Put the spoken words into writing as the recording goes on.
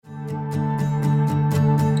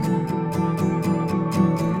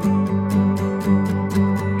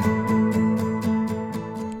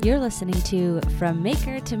listening to From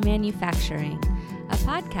Maker to Manufacturing, a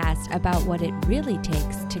podcast about what it really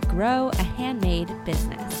takes to grow a handmade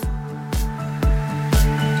business.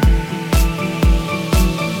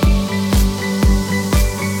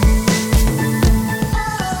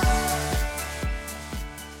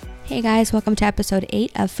 Hey guys, welcome to episode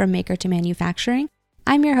 8 of From Maker to Manufacturing.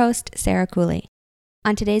 I'm your host, Sarah Cooley.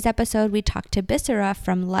 On today's episode, we talk to Bisera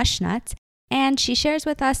from Lush Nuts, and she shares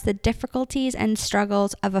with us the difficulties and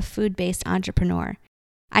struggles of a food-based entrepreneur.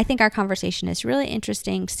 I think our conversation is really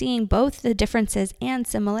interesting, seeing both the differences and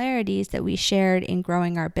similarities that we shared in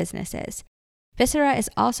growing our businesses. Bisera is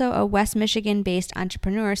also a West Michigan-based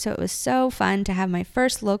entrepreneur, so it was so fun to have my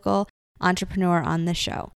first local entrepreneur on the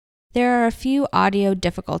show. There are a few audio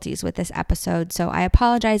difficulties with this episode, so I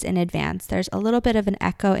apologize in advance. There's a little bit of an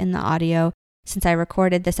echo in the audio since I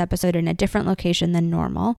recorded this episode in a different location than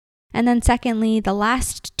normal. And then secondly, the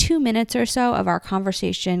last 2 minutes or so of our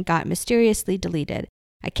conversation got mysteriously deleted.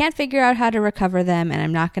 I can't figure out how to recover them, and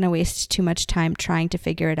I'm not going to waste too much time trying to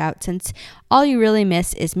figure it out, since all you really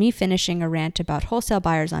miss is me finishing a rant about wholesale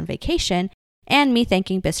buyers on vacation and me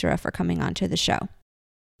thanking Bisera for coming onto the show.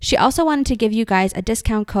 She also wanted to give you guys a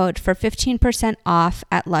discount code for 15% off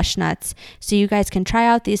at Lush Nuts, so you guys can try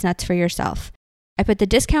out these nuts for yourself. I put the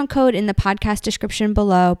discount code in the podcast description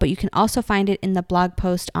below, but you can also find it in the blog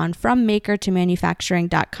post on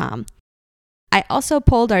FromMakerToManufacturing.com. I also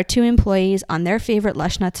polled our 2 employees on their favorite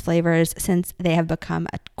Lush Nuts flavors, since they have become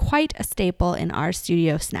quite a staple in our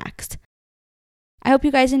studio snacks. I hope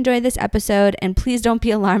you guys enjoy this episode, and please don't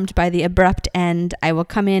be alarmed by the abrupt end. I will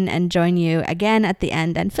come in and join you again at the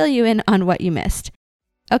end and fill you in on what you missed.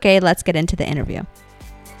 Okay, let's get into the interview.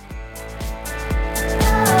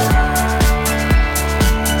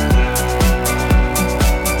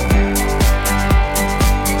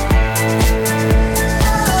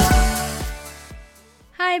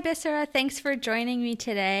 Hi, Bisera. Thanks for joining me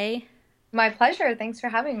today. My pleasure. Thanks for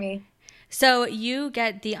having me. So you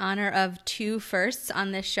get the honor of 2 firsts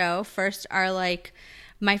on this show. First are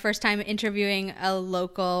my first time interviewing a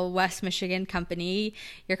local West Michigan company.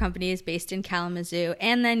 Your company is based in Kalamazoo.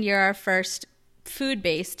 And then you're our first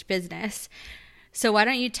food-based business. So why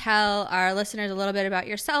don't you tell our listeners a little bit about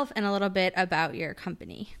yourself and a little bit about your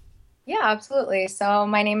company? Yeah, absolutely. So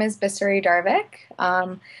my name is Bisera Darvik.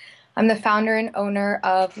 I'm the founder and owner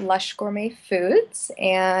of Lush Gourmet Foods,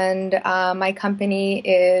 and my company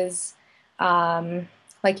is,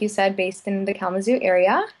 like you said, based in the Kalamazoo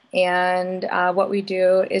area, and what we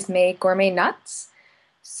do is make gourmet nuts,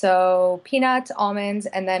 so peanuts, almonds,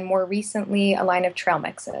 and then more recently a line of trail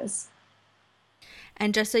mixes.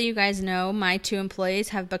 And just so you guys know, my 2 employees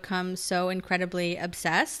have become so incredibly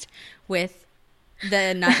obsessed with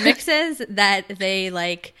the nut mixes that they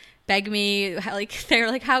beg me, they're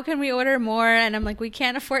like, how can we order more? And I'm like, we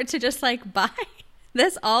can't afford to just buy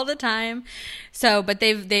this all the time. So, but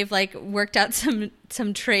they've worked out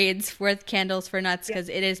some trades with candles for nuts, because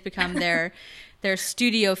it has become their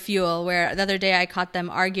studio fuel, where the other day I caught them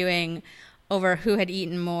arguing over who had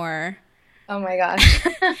eaten more. Oh my gosh.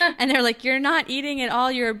 And they're like, you're not eating it all,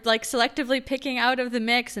 you're selectively picking out of the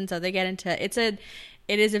mix. And so they get into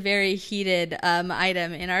it is a very heated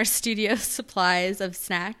item in our studio supplies of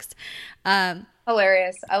snacks.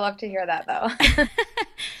 Hilarious. I love to hear that, though.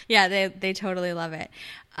 Yeah, they totally love it.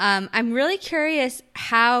 I'm really curious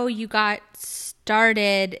how you got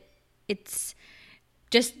started. It's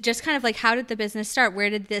just kind of how did the business start? Where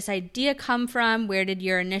did this idea come from? Where did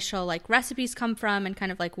your initial recipes come from? And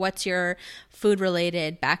kind of what's your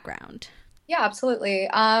food-related background? Yeah, absolutely.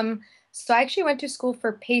 So I actually went to school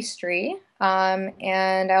for pastry,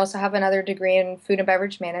 and I also have another degree in food and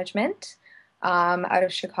beverage management out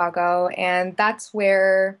of Chicago, and that's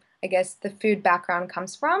where I guess the food background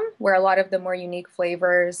comes from, where a lot of the more unique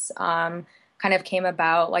flavors kind of came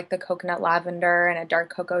about, like the coconut lavender and a dark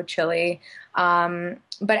cocoa chili.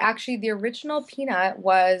 But actually the original peanut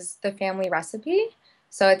was the family recipe.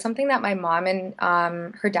 So it's something that my mom and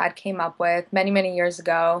her dad came up with many, many years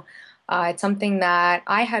ago. It's something that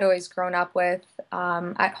I had always grown up with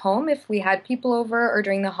at home if we had people over or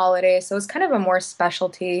during the holidays. So it was kind of a more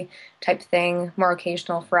specialty type thing, more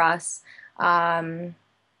occasional for us. And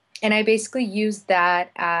I basically used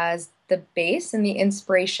that as the base and the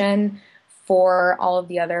inspiration for all of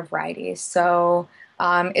the other varieties. So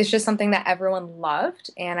it's just something that everyone loved,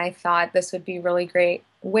 and I thought this would be a really great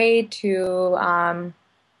way to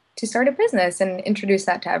start a business and introduce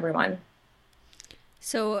that to everyone.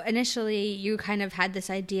 So initially you kind of had this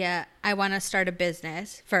idea, I want to start a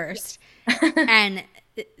business first. And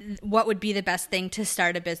what would be the best thing to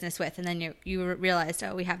start a business with, and then you realized,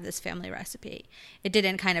 oh, we have this family recipe. It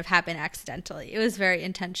didn't kind of happen accidentally. It was very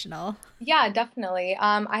intentional. Yeah, definitely.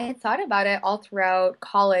 I had thought about it all throughout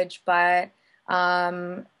college, but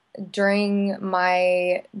um, during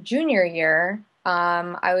my junior year,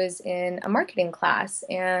 I was in a marketing class,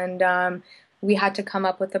 and we had to come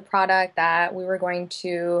up with a product that we were going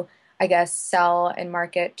to, I guess, sell and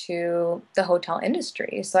market to the hotel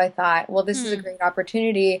industry. So I thought, well, this is a great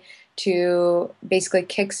opportunity to basically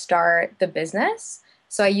kickstart the business.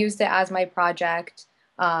 So I used it as my project.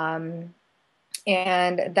 And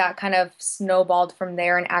that kind of snowballed from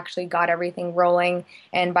there and actually got everything rolling.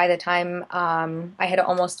 And by the time I had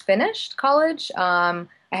almost finished college, I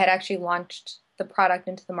had actually launched the product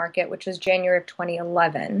into the market, which was January of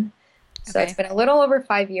 2011. So Okay. it's been a little over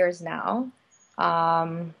 5 years now.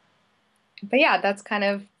 Um, but yeah, that's kind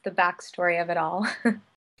of the backstory of it all.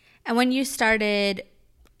 And when you started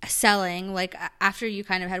selling, like after you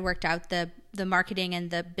kind of had worked out the marketing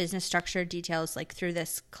and the business structure details, like through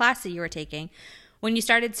this class that you were taking, when you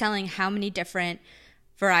started selling, how many different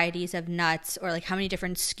varieties of nuts, or like how many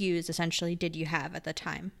different SKUs essentially did you have at the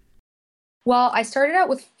time? Well, I started out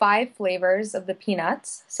with 5 flavors of the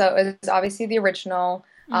peanuts. So it was obviously the original,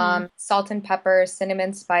 Mm-hmm. salt and pepper,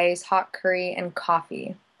 cinnamon spice, hot curry, and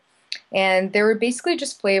coffee. And they were basically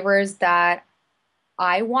just flavors that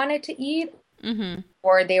I wanted to eat, Mm-hmm.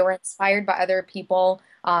 or they were inspired by other people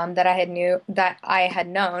that I had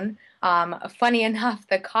known. Funny enough,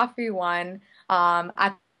 the coffee one,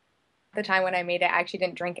 at the time when I made it, I actually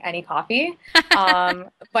didn't drink any coffee,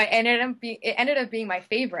 but it ended up being my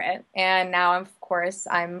favorite. And now, of course,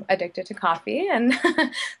 I'm addicted to coffee and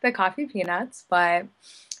the coffee peanuts. But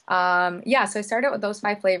yeah, so I started with those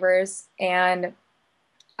 5 flavors, and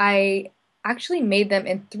I actually made them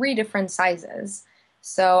in 3 different sizes.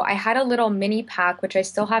 So I had a little mini pack, which I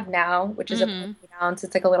still have now, which is a Mm-hmm. 0.8 ounce.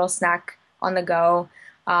 It's like a little snack on the go.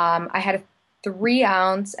 I had a 3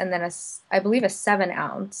 ounce and then I believe a 7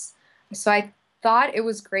 ounce. So I thought it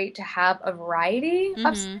was great to have a variety of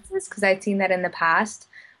Mm-hmm. sizes because I'd seen that in the past.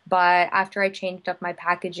 But after I changed up my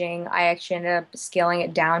packaging, I actually ended up scaling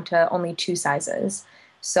it down to only 2 sizes.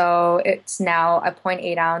 So it's now a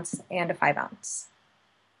 0.8 ounce and a 5 ounce.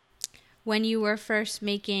 When you were first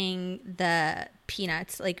making the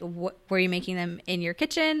peanuts, like were you making them in your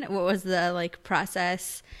kitchen? What was the like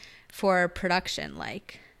process for production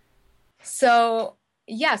like? So,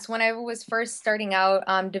 yes, when I was first starting out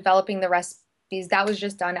developing the recipes, that was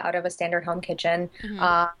just done out of a standard home kitchen. Mm-hmm.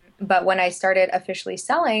 Um, but when I started officially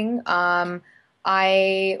selling,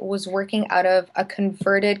 I was working out of a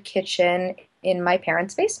converted kitchen in my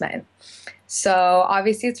parents' basement. So,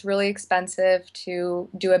 obviously, it's really expensive to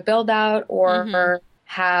do a build out Mm-hmm. or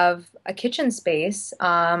have a kitchen space.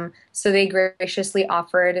 So, they graciously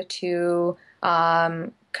offered to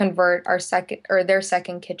convert our second or their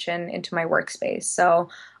second kitchen into my workspace. So,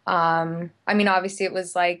 I mean, obviously, it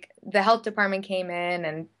was like the health department came in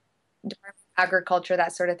and Department of Agriculture,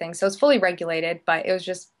 that sort of thing. So it's fully regulated, but it was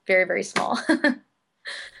just very, very small.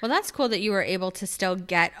 Well, that's cool that you were able to still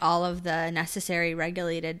get all of the necessary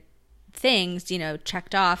regulated things,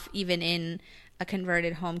 checked off even in a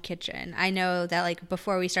converted home kitchen. I know that like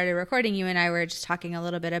before we started recording, you and I were just talking a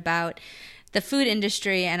little bit about the food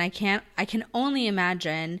industry, and I can only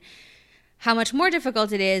imagine how much more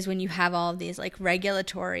difficult it is when you have all of these like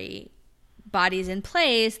regulatory bodies in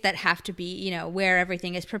place that have to be, where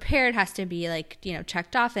everything is prepared has to be like,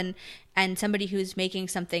 checked off, and somebody who's making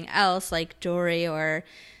something else like jewelry or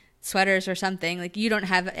sweaters or something, like you don't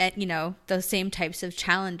have, those same types of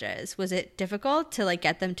challenges. Was it difficult to like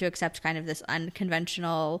get them to accept kind of this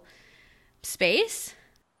unconventional space?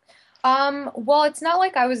 Well, it's not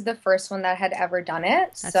like I was the first one that had ever done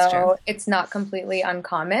it, That's true. so it's not completely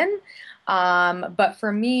uncommon. But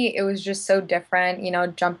for me, it was just so different,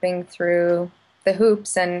 jumping through the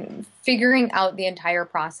hoops and figuring out the entire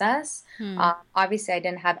process. Hmm. Obviously, I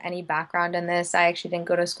didn't have any background in this. I actually didn't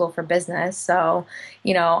go to school for business, so,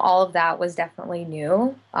 all of that was definitely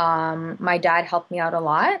new. My dad helped me out a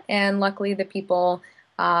lot, and luckily, the people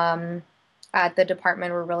at the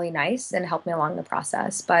department were really nice and helped me along the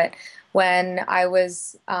process. But when I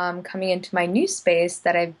was coming into my new space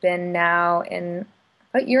that I've been now in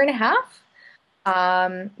a year and a half,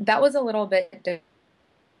 that was a little bit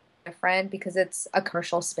different because it's a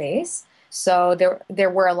commercial space. So there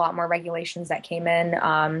were a lot more regulations that came in.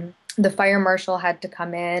 The fire marshal had to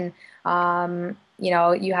come in.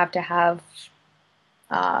 You have to have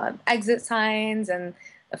exit signs and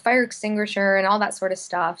a fire extinguisher and all that sort of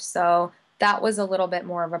stuff. So that was a little bit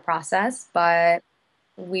more of a process, but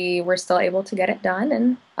we were still able to get it done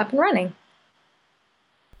and up and running.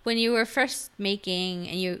 When you were first making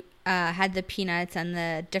and you had the peanuts and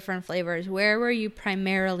the different flavors, where were you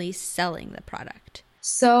primarily selling the product?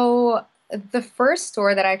 So the first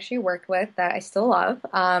store that I actually worked with that I still love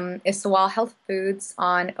is Sawal Health Foods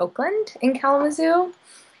on Oakland in Kalamazoo.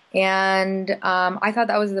 And I thought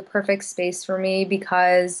that was the perfect space for me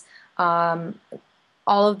because um,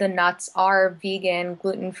 all of the nuts are vegan,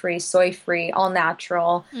 gluten-free, soy-free, all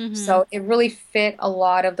natural. Mm-hmm. So it really fit a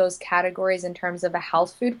lot of those categories in terms of a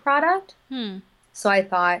health food product. Hmm. So I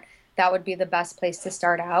thought that would be the best place to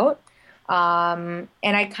start out. And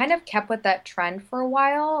I kind of kept with that trend for a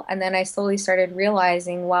while. And then I slowly started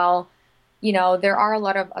realizing, well, there are a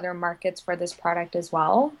lot of other markets for this product as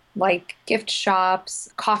well, like gift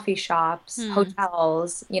shops, coffee shops, Hmm.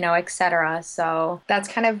 hotels, etc. So that's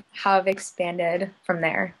kind of how I've expanded from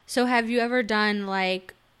there. So have you ever done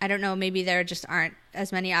like, I don't know, maybe there just aren't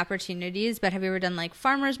as many opportunities, but have you ever done like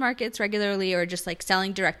farmers markets regularly or just like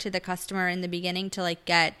selling direct to the customer in the beginning to like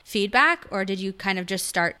get feedback? Or did you kind of just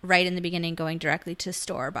start right in the beginning going directly to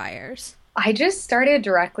store buyers? I just started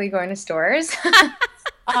directly going to stores.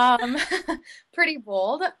 Um, Pretty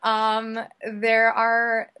bold. There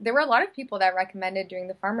were a lot of people that recommended doing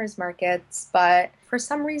the farmers markets, but for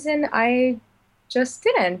some reason I just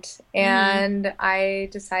didn't. Mm-hmm. And I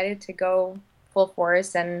decided to go full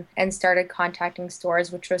force and started contacting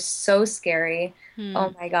stores, which was so scary. Hmm.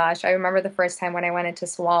 Oh my gosh. I remember the first time when I went into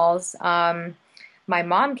Swalls, my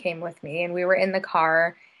mom came with me and we were in the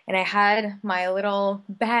car and I had my little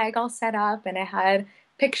bag all set up and I had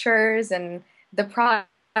pictures and the product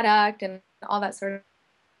and all that sort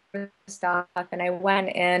of stuff. And I went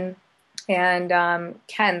in, and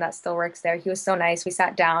Ken, that still works there, he was so nice. We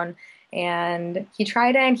sat down, and he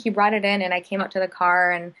tried it, and he brought it in, and I came out to the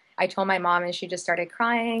car, and I told my mom, and she just started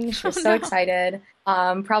crying. She Oh was so no. excited,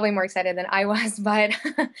 probably more excited than I was, but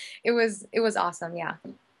it was awesome. Yeah.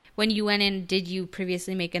 When you went in, did you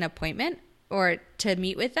previously make an appointment or to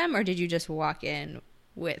meet with them, or did you just walk in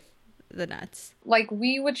with the nuts? Like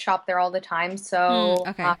we would shop there all the time, Hmm. so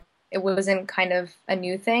Okay. it wasn't kind of a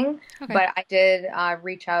new thing. Okay. But I did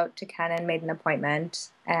reach out to Ken and made an appointment,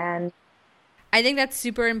 and I think that's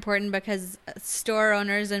super important because store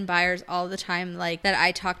owners and buyers all the time, like that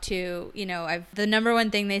I talk to, the number one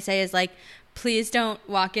thing they say is like, please don't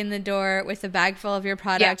walk in the door with a bag full of your yeah,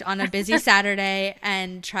 product on a busy Saturday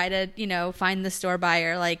and try to, find the store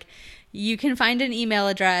buyer. Like, you can find an email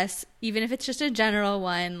address, even if it's just a general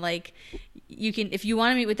one. Like, you can, if you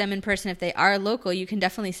want to meet with them in person, if they are local, you can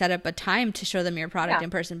definitely set up a time to show them your product yeah, in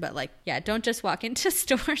person. But like, yeah, don't just walk into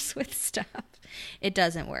stores with stuff. It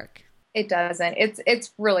doesn't work. it doesn't.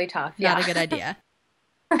 It's really tough. Not Yeah. a good idea.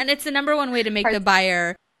 And it's the number one way to make the Hard-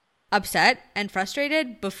 buyer upset and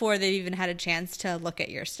frustrated before they've even had a chance to look at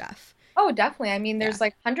your stuff. Oh, definitely. I mean, Yeah. there's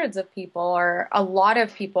like hundreds of people or a lot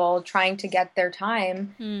of people trying to get their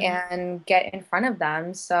time Hmm. and get in front of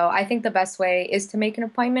them. So I think the best way is to make an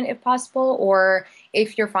appointment if possible, or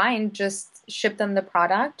if you're fine, just ship them the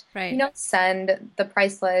product, Right. send the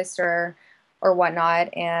price list or whatnot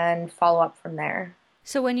and follow up from there.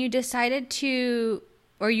 So when you decided to,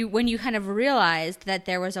 or when you kind of realized that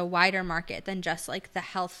there was a wider market than just like the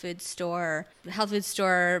health food store,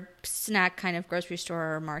 snack kind of grocery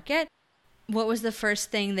store market, what was the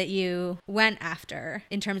first thing that you went after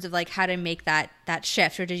in terms of like how to make that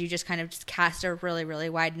shift? Or did you just kind of just cast a really, really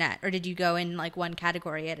wide net? Or did you go in like one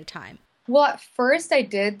category at a time? Well, at first I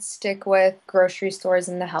did stick with grocery stores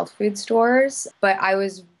and the health food stores, but I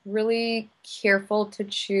was really careful to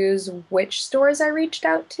choose which stores I reached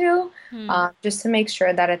out to, Hmm. just to make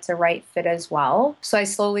sure that it's a right fit as well. So I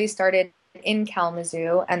slowly started in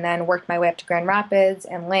Kalamazoo and then worked my way up to Grand Rapids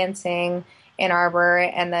and Lansing, Ann Arbor,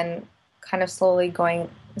 and then kind of slowly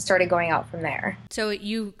started going out from there. So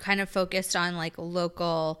you kind of focused on like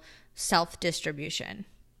local self distribution,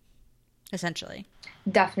 essentially.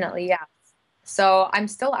 Definitely, yeah. So I'm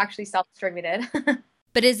still actually self-distributed.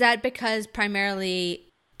 But is that because primarily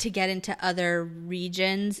to get into other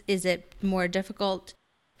regions, is it more difficult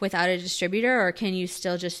without a distributor, or can you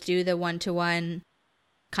still just do the one-to-one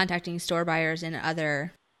contacting store buyers in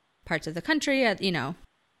other parts of the country,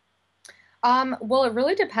 Well, it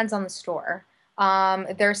really depends on the store.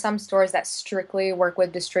 There are some stores that strictly work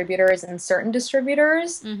with distributors and certain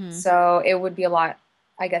distributors, Mm-hmm. so it would be a lot,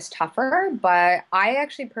 I guess, tougher. But I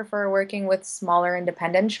actually prefer working with smaller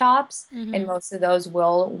independent shops, and Mm-hmm. most of those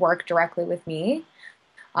will work directly with me,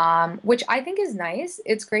 which I think is nice.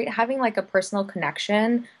 It's great having like a personal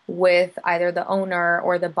connection with either the owner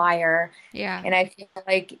or the buyer, Yeah. and I feel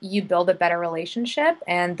like you build a better relationship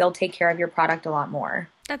and they'll take care of your product a lot more.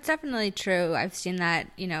 That's definitely true. I've seen that,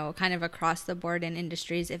 kind of across the board in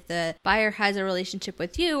industries. If the buyer has a relationship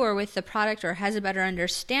with you or with the product or has a better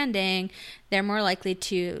understanding, they're more likely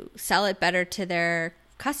to sell it better to their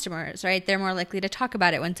customers, right? They're more likely to talk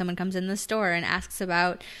about it when someone comes in the store and asks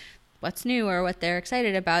about what's new or what they're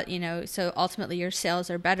excited about, so ultimately your sales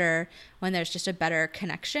are better when there's just a better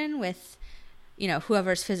connection with,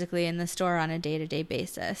 whoever's physically in the store on a day-to-day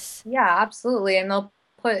basis. Yeah, absolutely. And they'll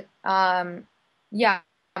put,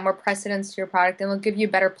 more precedence to your product, and they'll give you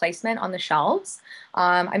better placement on the shelves.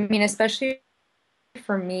 I mean, especially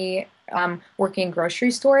for me, working in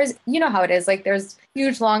grocery stores, you know how it is. Like there's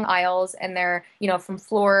huge long aisles and they're, from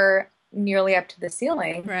floor nearly up to the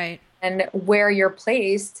ceiling. Right. And where you're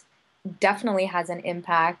placed definitely has an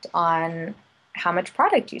impact on how much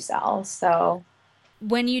product you sell. So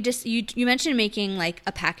when you mentioned making like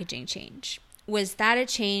a packaging change, was that a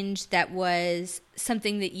change that was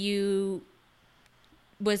something that you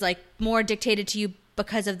was like more dictated to you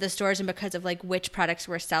because of the stores and because of like which products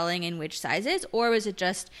were selling in which sizes, or was it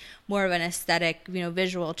just more of an aesthetic,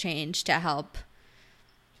 visual change to help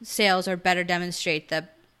sales or better demonstrate the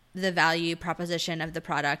value proposition of the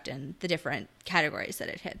product and the different categories that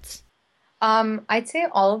it hits? I'd say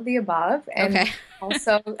all of the above, and okay.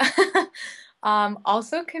 also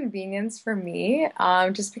also convenience for me,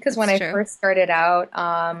 just because when That's I true. first started out,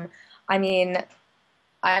 I mean,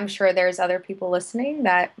 I'm sure there's other people listening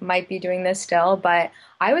that might be doing this still, but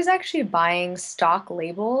I was actually buying stock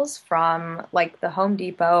labels from like the Home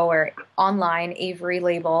Depot or online Avery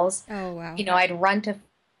labels. Oh, wow. I'd run to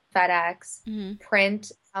FedEx, Mm-hmm.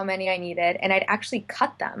 print how many I needed, and I'd actually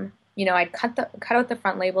cut them. I'd cut out the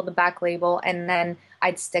front label, the back label, and then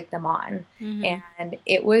I'd stick them on. Mm-hmm. And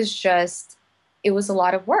it was a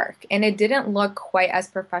lot of work, and it didn't look quite as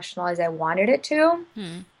professional as I wanted it to.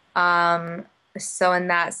 So in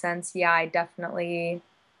that sense, yeah, I definitely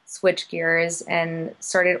switched gears and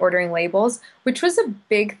started ordering labels, which was a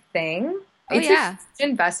big thing. Oh, It's yeah. a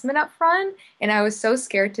investment up front, and I was so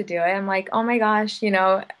scared to do it. I'm like, oh my gosh,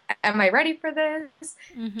 am I ready for this?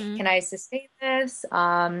 Mm-hmm. Can I sustain this?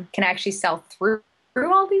 Can I actually sell through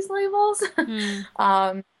all these labels?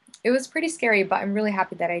 It was pretty scary, but I'm really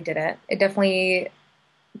happy that I did it. It definitely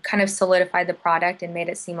kind of solidified the product and made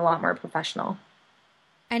it seem a lot more professional.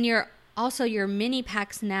 And your mini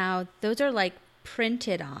packs now, those are like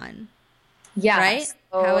printed on, Yeah. right?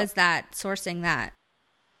 So, How is that, sourcing that?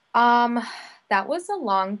 that was a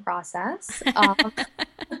long process.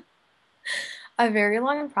 A very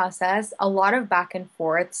long process, a lot of back and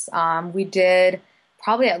forths. We did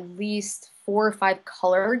probably at least 4 or 5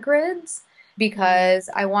 color grids because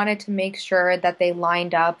I wanted to make sure that they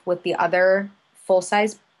lined up with the other full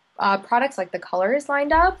size products, like the colors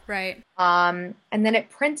lined up. Right. And then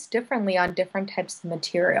it prints differently on different types of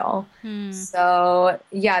material. So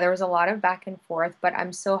yeah, there was a lot of back and forth, but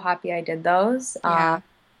I'm so happy I did those. Yeah.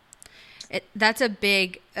 That's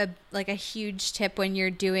a huge tip when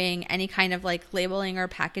you're doing any kind of like labeling or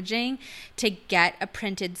packaging, to get a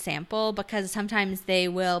printed sample, because sometimes they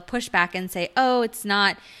will push back and say, oh,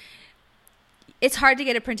 it's hard to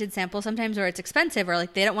get a printed sample sometimes, or it's expensive, or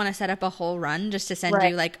like they don't want to set up a whole run just to send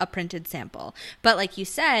you like a printed sample. But like you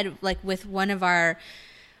said, like with when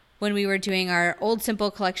we were doing our old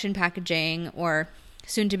Simple Collection packaging, or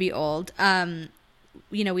soon to be old,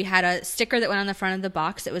 we had a sticker that went on the front of the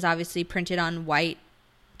box that was obviously printed on white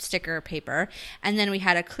sticker paper. And then we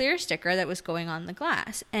had a clear sticker that was going on the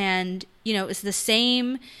glass. And, it was the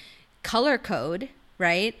same color code,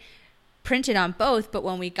 right? Printed on both. But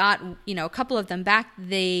when we got, a couple of them back,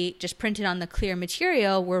 they just printed on the clear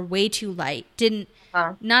material, were way too light.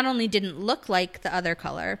 Not only didn't look like the other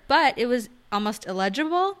color, but it was almost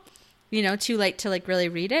illegible, too light to like really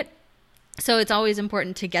read it. So it's always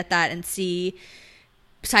important to get that and see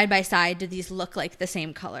side by side, do these look like the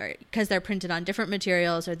same color, because they're printed on different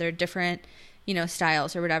materials or they're different,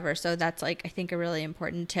 styles or whatever. So that's like, I think, a really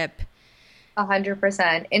important tip.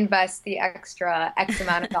 100%. Invest the extra X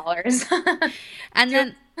amount of dollars. And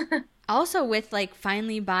then also with like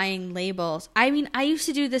finally buying labels, I mean, I used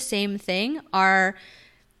to do the same thing. Our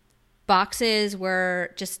boxes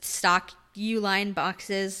were just stock Uline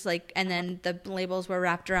boxes, like, and then the labels were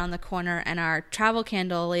wrapped around the corner, and our travel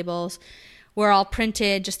candle labels were all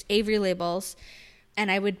printed, just Avery labels.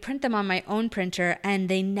 And I would print them on my own printer, and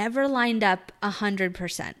they never lined up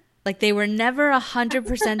 100%. Like they were never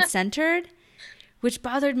 100% centered, which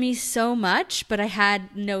bothered me so much, but I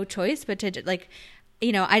had no choice but to like,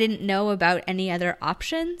 I didn't know about any other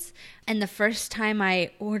options. And the first time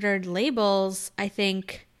I ordered labels, I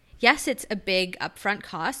think, yes, it's a big upfront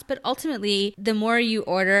cost, but ultimately the more you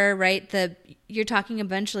order, right, you're talking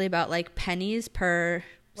eventually about like pennies per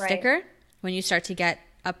sticker when you start to get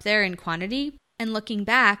up there in quantity. And looking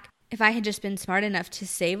back, if I had just been smart enough to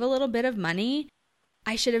save a little bit of money,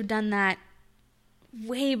 I should have done that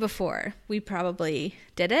way before we probably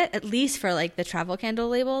did it, at least for like the travel candle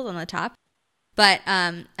labels on the top. But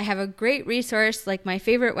I have a great resource. Like my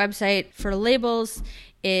favorite website for labels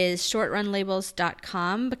is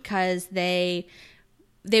shortrunlabels.com, because they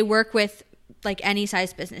work with like any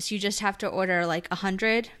size business. You just have to order like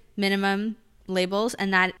 100 minimum labels,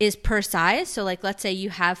 and that is per size. So like, let's say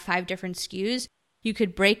you have 5 different SKUs. You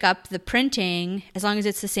could break up the printing, as long as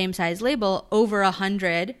it's the same size label, over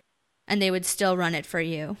 100, and they would still run it for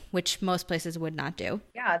you, which most places would not do.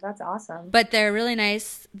 Yeah, that's awesome. But they're really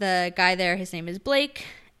nice. The guy there, his name is Blake,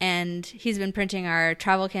 and he's been printing our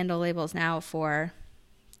travel candle labels now for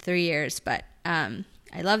 3 years. But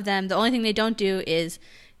I love them. The only thing they don't do is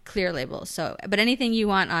clear labels. So, but anything you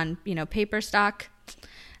want on, paper stock,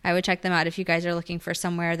 I would check them out if you guys are looking for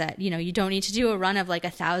somewhere that, you don't need to do a run of like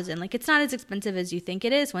 1,000. Like, it's not as expensive as you think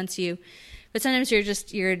it is but sometimes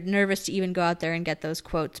you're nervous to even go out there and get those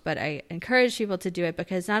quotes. But I encourage people to do it,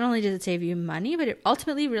 because not only does it save you money, but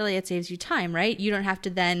ultimately really it saves you time, right? You don't have to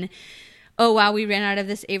then, oh, wow, we ran out of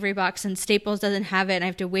this Avery box and Staples doesn't have it, and I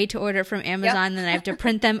have to wait to order it from Amazon, then I have to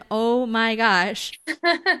print them. Oh my gosh.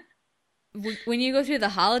 When you go through the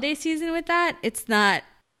holiday season with that, it's not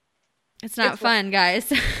fun,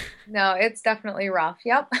 guys. No, it's definitely rough.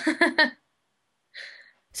 Yep.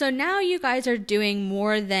 So now you guys are doing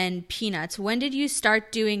more than peanuts. When did you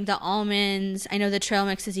start doing the almonds? I know the trail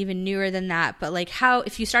mix is even newer than that, but like,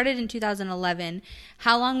 if you started in 2011,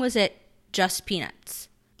 how long was it just peanuts?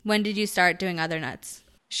 When did you start doing other nuts?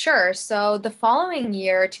 Sure. So the following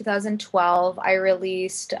year, 2012, I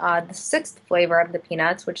released the 6th flavor of the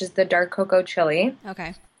peanuts, which is the dark cocoa chili.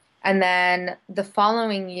 Okay. And then the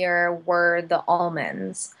following year were the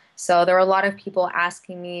almonds. So there were a lot of people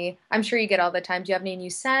asking me, I'm sure you get all the time, do you have any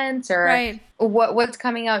new scents, or what's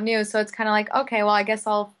coming out new? So it's kind of like, okay, well, I guess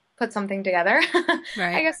I'll put something together.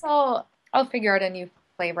 Right. I guess I'll figure out a new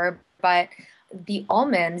flavor. But the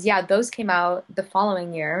almonds, those came out the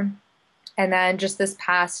following year. And then just this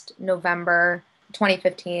past November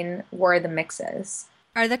 2015 were the mixes.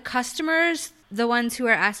 Are the customers the ones who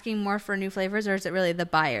are asking more for new flavors, or is it really the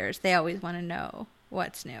buyers? They always want to know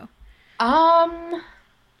what's new.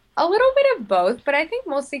 A little bit of both, but I think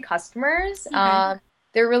mostly customers. Okay.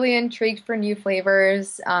 They're really intrigued for new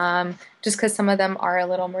flavors, just because some of them are a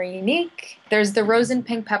little more unique. There's the rose and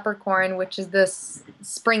pink peppercorn, which is this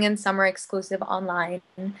spring and summer exclusive online.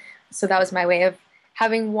 So that was my way of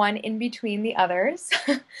having one in between the others.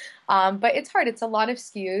 But it's hard. It's a lot of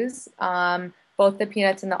SKUs. Both the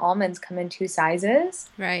peanuts and the almonds come in 2 sizes.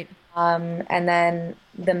 Right. And then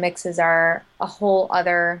the mixes are a whole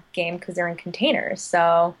other game because they're in containers.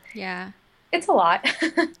 So yeah, it's a lot.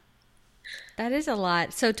 That is a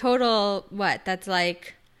lot. So total, what? That's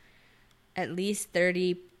like at least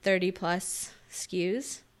 30 plus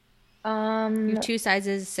SKUs? You have 2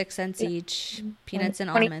 sizes, 6 cents each, peanuts and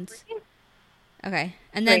almonds. Okay.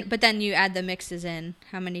 And then, but then you add the mixes in.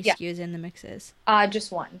 How many SKUs in the mixes?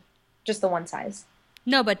 Just one. Just the one size.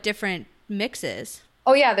 No, but different mixes.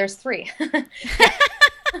 Oh yeah, there's 3.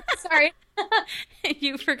 Sorry.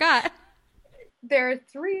 You forgot. There are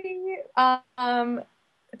 3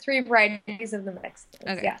 varieties of the mix.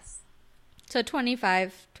 Okay. Yes. So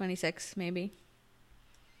 25, 26 maybe.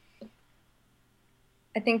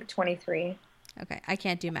 I think 23. Okay, I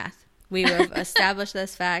can't do math. We have established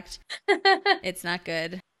this fact. It's not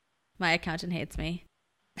good. My accountant hates me.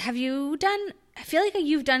 I feel like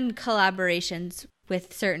you've done collaborations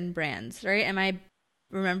with certain brands, right? Am I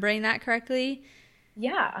remembering that correctly?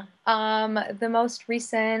 Yeah. The most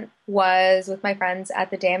recent was with my friends at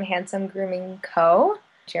the Damn Handsome Grooming Co.,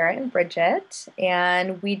 Jarrett and Bridget,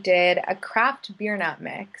 and we did a craft beer nut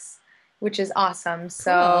mix, which is awesome.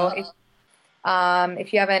 So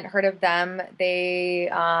if you haven't heard of them, they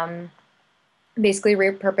basically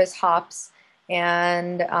repurpose hops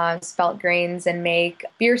and spelt grains and make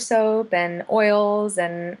beer soap and oils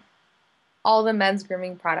and all the men's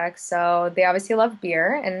grooming products. So they obviously love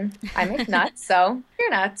beer, and I make nuts, so beer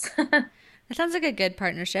nuts. That sounds like a good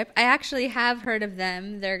partnership. I actually have heard of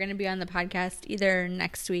them. They're going to be on the podcast either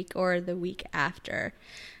next week or the week after.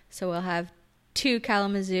 So we'll have 2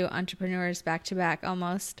 Kalamazoo entrepreneurs back to back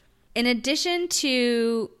almost. In addition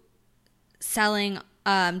to selling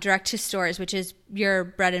direct to stores, which is your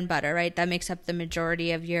bread and butter, right? That makes up the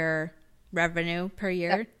majority of your revenue per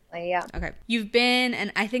year. Yeah. Okay. You've been,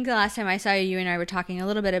 and I think the last time I saw you, you and I were talking a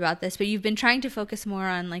little bit about this, but you've been trying to focus more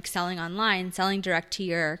on like selling online, selling direct to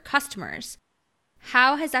your customers.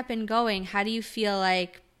 How has that been going? How do you feel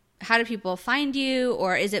like how do people find you?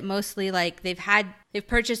 Or is it mostly like they've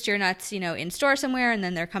purchased your nuts, in store somewhere, and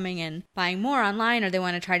then they're coming and buying more online, or they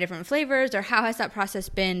want to try different flavors? Or how has that process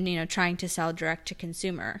been, trying to sell direct to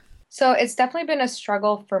consumer? So it's definitely been a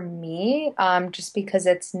struggle for me, just because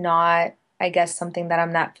it's not, I guess, something that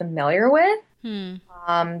I'm not familiar with.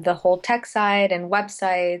 The whole tech side and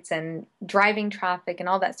websites and driving traffic and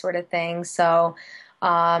all that sort of thing. So,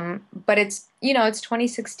 but it's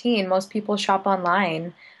 2016. Most people shop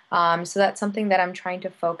online. So that's something that I'm trying to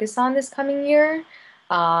focus on this coming year,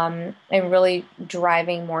 and really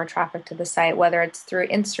driving more traffic to the site, whether it's through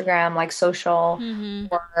Instagram, like social,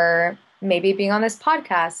 or maybe being on this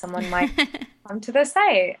podcast, someone might come to the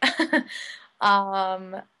site.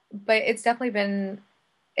 But it's definitely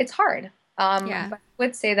it's hard. But I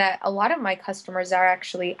would say that a lot of my customers are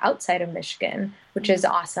actually outside of Michigan, which is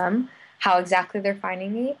awesome. How exactly they're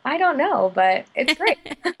finding me, I don't know, but it's great.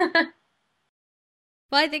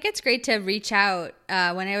 Well, I think it's great to reach out.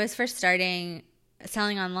 When I was first starting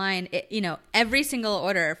selling online, every single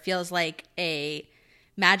order feels like a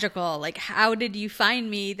magical, like, how did you find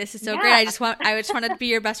me? This is so great. I just wanted to be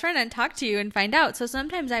your best friend and talk to you and find out. So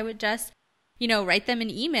sometimes I would just write them an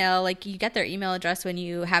email, like you get their email address when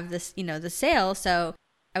you have this, the sale. So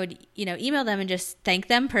I would, email them and just thank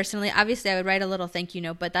them personally. Obviously, I would write a little thank you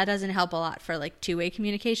note, but that doesn't help a lot for like two-way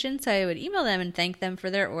communication. So I would email them and thank them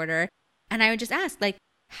for their order. And I would just ask, like,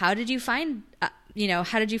 how did you find, the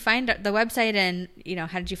website, and,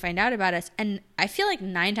 how did you find out about us? And I feel like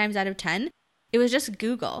 9 times out of 10, it was just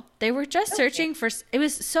Google. They were just searching for, it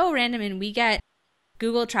was so random, and we get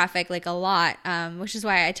Google traffic like a lot, which is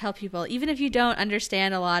why I tell people, even if you don't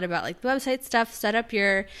understand a lot about like the website stuff, set up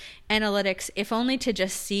your analytics, if only to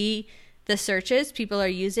just see the searches people are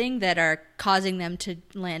using that are causing them to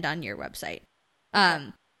land on your website.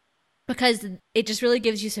 Because it just really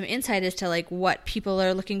gives you some insight as to like what people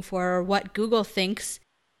are looking for, or what Google thinks,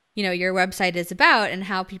 your website is about, and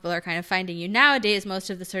how people are kind of finding you. Nowadays, most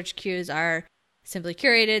of the search queues are simply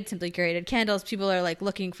curated candles. People are like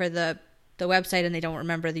looking for the website and they don't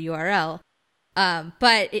remember the URL.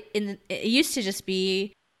 But it used to just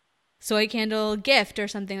be soy candle gift or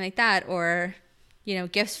something like that, or,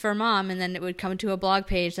 gifts for mom. And then it would come to a blog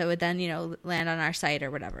page that would then, land on our site or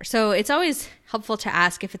whatever. So it's always helpful to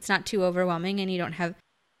ask if it's not too overwhelming and you don't have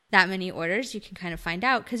that many orders. You can kind of find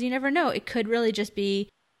out, because you never know. It could really just be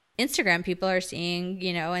Instagram people are seeing,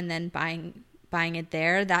 and then buying it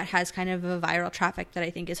there. That has kind of a viral traffic that I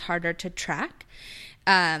think is harder to track.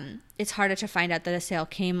 It's harder to find out that a sale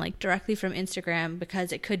came like directly from Instagram,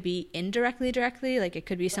 because it could be indirectly, like it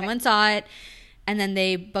could be someone saw it and then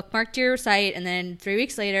they bookmarked your site, and then 3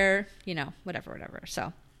 weeks later, whatever.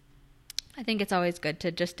 So I think it's always good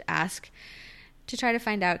to just ask, to try to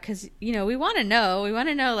find out, because, we want to know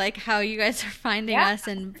like how you guys are finding us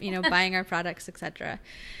and, buying our products, etc.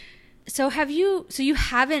 So you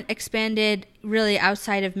haven't expanded really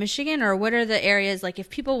outside of Michigan, or what are the areas, like if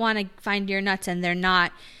people want to find your nuts and they're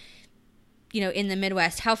not, in the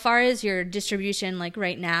Midwest, how far is your distribution like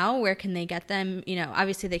right now? Where can they get them?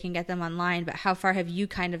 Obviously they can get them online, but how far have you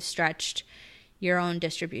kind of stretched your own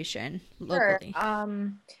distribution locally?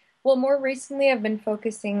 Sure. Well, more recently I've been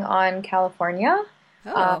focusing on California.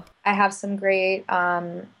 I have some great,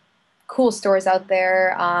 cool stores out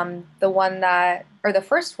there. The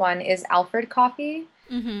first one is Alfred Coffee.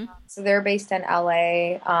 So they're based in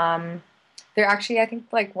LA. They're actually, I think,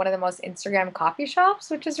 like one of the most Instagram coffee shops,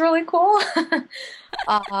 which is really cool.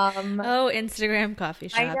 Instagram coffee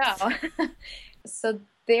shops. I know. So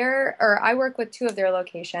I work with 2 of their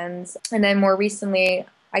locations. And then more recently,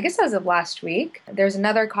 I guess as of last week, there's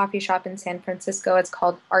another coffee shop in San Francisco. It's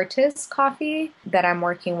called Artis Coffee that I'm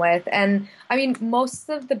working with. And I mean, most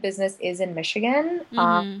of the business is in Michigan.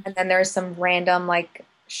 And then there's some random like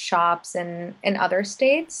shops in other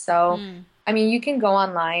states. So, I mean, you can go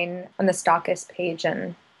online on the stockist page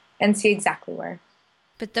and see exactly where.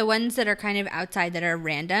 But the ones that are kind of outside that are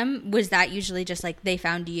random, was that usually just like they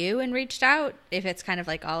found you and reached out, if it's kind of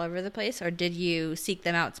like all over the place? Or did you seek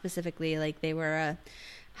them out specifically, like they were a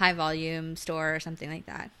high volume store or something like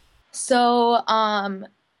that? So,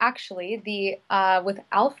 actually, with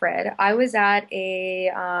Alfred, I was at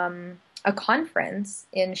a conference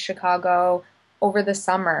in Chicago over the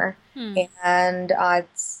summer, and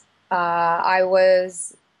I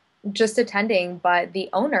was just attending, but the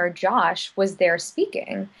owner, Josh, was there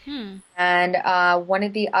speaking. And one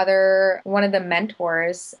of the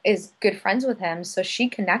mentors is good friends with him, so she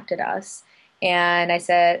connected us. And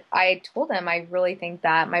I told him, I really think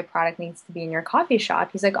that my product needs to be in your coffee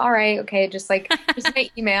shop. He's like, all right, okay, just my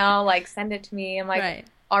email, like send it to me. I'm like,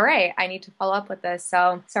 all right, I need to follow up with this.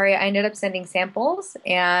 So sorry, I ended up sending samples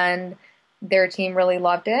and their team really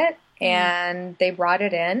loved it and they brought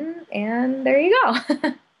it in and there you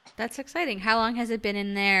go. That's exciting. How long has it been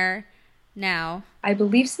in there now? I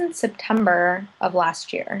believe since September of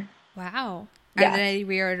last year. Wow. Yeah. Are they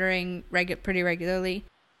reordering pretty regularly?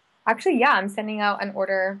 Actually, yeah, I'm sending out an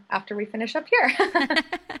order after we finish up here.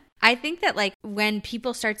 I think that like when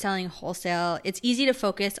people start selling wholesale, it's easy to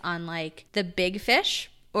focus on like the big fish.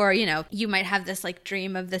 Or, you know, you might have this like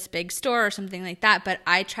dream of this big store or something like that. But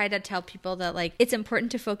I try to tell people that like it's important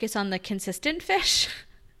to focus on the consistent fish.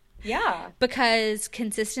 Yeah. Because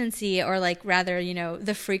consistency, or like rather, you know,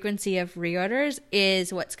 the frequency of reorders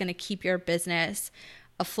is what's going to keep your business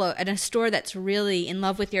afloat. And a store that's really in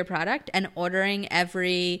love with your product and ordering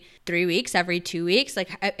every 3 weeks, every 2 weeks, like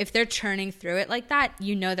if they're churning through it like that,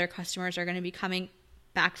 you know their customers are going to be coming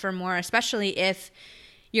back for more, especially if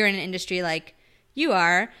you're in an industry like you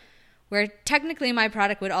are, where technically my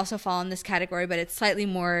product would also fall in this category, but it's slightly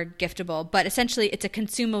more giftable. But essentially it's a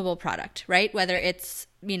consumable product, right? Whether it's,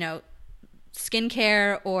 you know,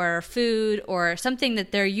 skincare or food or something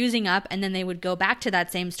that they're using up, and then they would go back to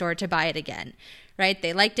that same store to buy it again, right?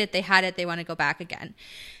 They liked it, they had it, they want to go back again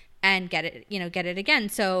and get it, you know, get it again.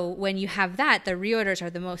 So when you have that, the reorders are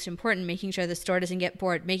the most important, making sure the store doesn't get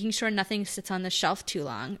bored, making sure nothing sits on the shelf too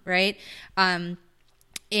long, right?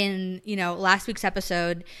 In, you know, last week's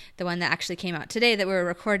episode, the one that actually came out today that we were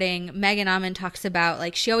recording, Megan Amon talks about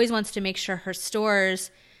like she always wants to make sure her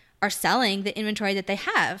stores are selling the inventory that they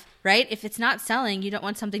have, right? If it's not selling, you don't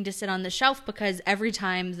want something to sit on the shelf, because every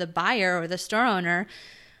time the buyer or the store owner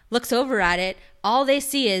looks over at it, all they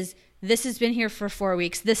see is this has been here for 4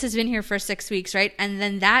 weeks, this has been here for 6 weeks, right? And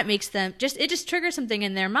then that makes them it just triggers something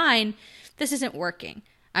in their mind. This isn't working.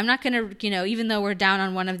 I'm not going to, you know, even though we're down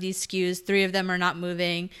on one of these SKUs, 3 of them are not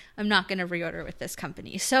moving, I'm not going to reorder with this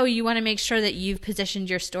company. So you want to make sure that you've positioned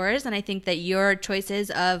your stores. And I think that your choices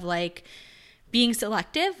of like being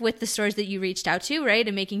selective with the stores that you reached out to, right?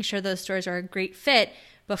 And making sure those stores are a great fit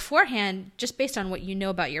beforehand, just based on what you know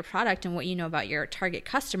about your product and what you know about your target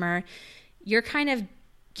customer, you're kind of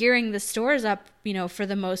gearing the stores up, you know, for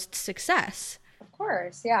the most success. Of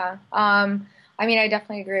course. Yeah. I mean, I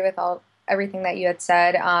definitely agree with everything that you had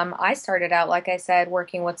said. I started out, like I said,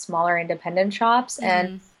 working with smaller independent shops,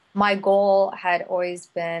 and my goal had always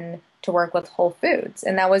been to work with Whole Foods,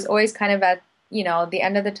 and that was always kind of at, you know, the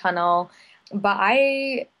end of the tunnel. But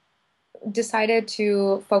I decided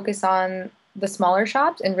to focus on the smaller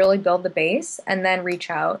shops and really build the base, and then reach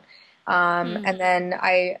out. And then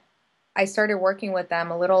I started working with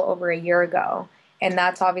them a little over a year ago, and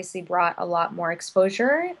that's obviously brought a lot more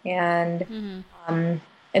exposure and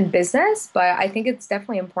in business, but I think it's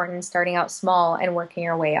definitely important starting out small and working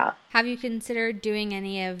your way up. Have you considered doing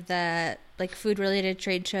any of the like food related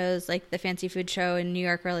trade shows, like the Fancy Food Show in New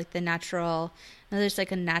York, or like there's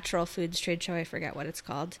like a natural foods trade show, I forget what it's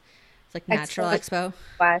called. It's like Natural Expo.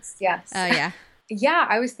 West, yes. Oh yeah. Yeah,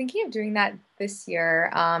 I was thinking of doing that this year,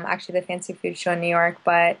 actually the Fancy Food Show in New York,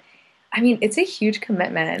 but I mean, it's a huge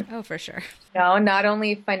commitment. Oh, for sure. No, not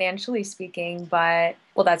only financially speaking, but,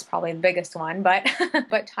 well, that's probably the biggest one, but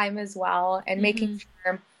but time as well, and making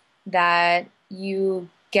sure that you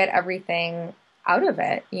get everything out of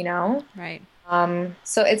it, you know? Right.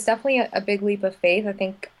 So it's definitely a big leap of faith. I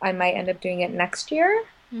think I might end up doing it next year,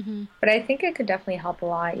 but I think it could definitely help a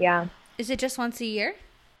lot, yeah. Is it just once a year?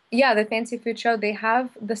 Yeah, the Fancy Food Show, they have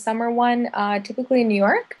the summer one typically in New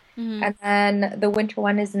York, and then the winter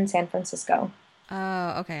one is in San Francisco.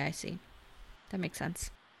 Oh, okay, I see. That makes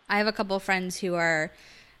sense. I have a couple of friends who are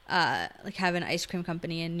like have an ice cream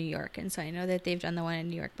company in New York, and so I know that they've done the one in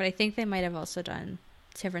New York, but I think they might have also done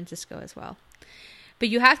San Francisco as well. But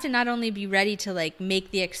you have to not only be ready to like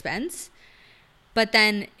make the expense, but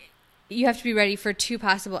then you have to be ready for 2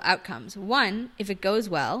 possible outcomes. One, if it goes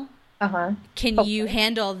well, can you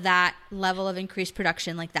handle that level of increased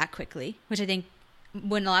production like that quickly? Which I think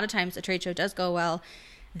when a lot of times a trade show does go well,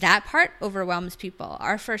 that part overwhelms people.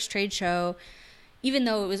 Our first trade show, even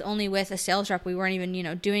though it was only with a sales rep, we weren't even, you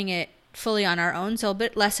know, doing it fully on our own, so a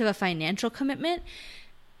bit less of a financial commitment.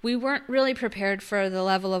 We weren't really prepared for the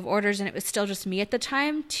level of orders, and it was still just me at the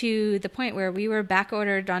time, to the point where we were back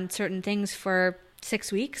ordered on certain things for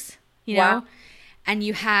 6 weeks, you know? And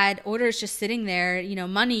you had orders just sitting there, you know,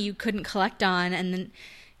 money you couldn't collect on, and then,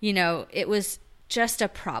 you know, it was just a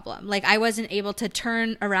problem. Like, I wasn't able to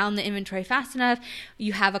turn around the inventory fast enough.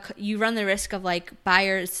 You run the risk of like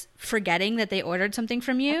buyers forgetting that they ordered something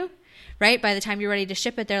from you, right? By the time you're ready to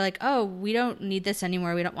ship it, they're like, oh, we don't need this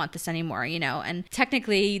anymore. We don't want this anymore, you know? And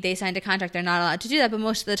technically they signed a contract. They're not allowed to do that. But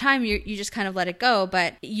most of the time you just kind of let it go.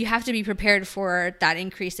 But you have to be prepared for that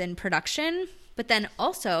increase in production. But then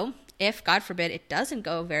also, if, God forbid, it doesn't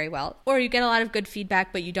go very well, or you get a lot of good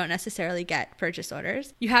feedback, but you don't necessarily get purchase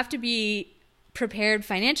orders, you have to be prepared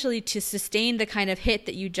financially to sustain the kind of hit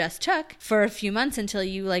that you just took for a few months until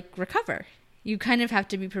you like recover. You kind of have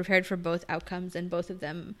to be prepared for both outcomes, and both of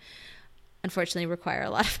them unfortunately require a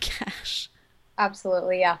lot of cash.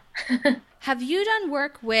 Absolutely, yeah. Have you done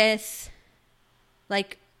work with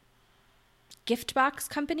like gift box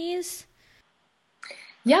companies?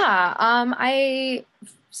 Yeah, I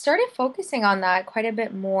started focusing on that quite a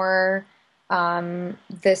bit more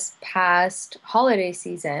this past holiday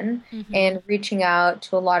season, and reaching out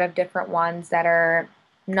to a lot of different ones that are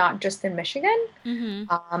not just in Michigan.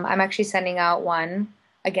 I'm actually sending out one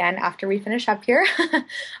again after we finish up here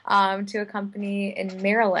to a company in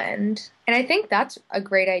Maryland. And I think that's a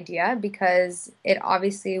great idea because it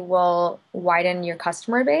obviously will widen your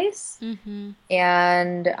customer base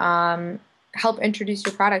and help introduce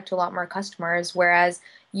your product to a lot more customers, whereas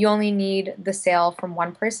you only need the sale from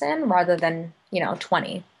one person rather than,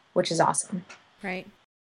 20, which is awesome. Right.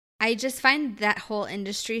 I just find that whole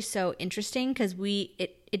industry so interesting because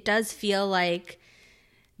it does feel like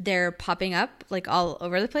they're popping up like all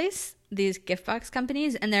over the place, these gift box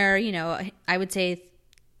companies. And there are, I would say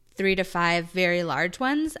 3 to 5 very large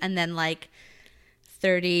ones, and then like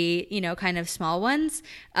 30, kind of small ones.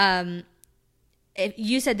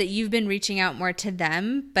 You said that you've been reaching out more to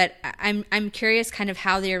them, but I'm curious kind of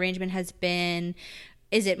how the arrangement has been.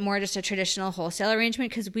 Is it more just a traditional wholesale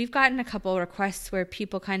arrangement? Because we've gotten a couple requests where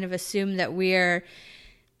people kind of assume that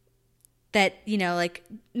like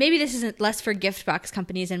maybe this isn't less for gift box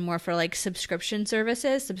companies and more for like subscription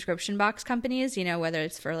services, subscription box companies, whether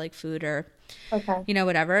it's for like food or,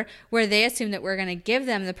 whatever, where they assume that we're going to give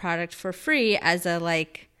them the product for free as a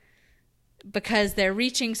like, because they're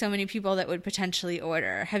reaching so many people that would potentially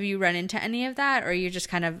order. Have you run into any of that, or are you just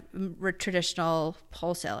kind of traditional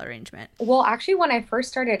wholesale arrangement? Well, actually, when I first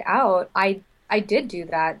started out, I did do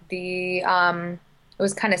that. It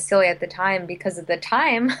was kind of silly at the time because at the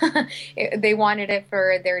time they wanted it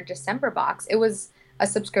for their December box. It was a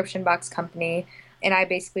subscription box company, and I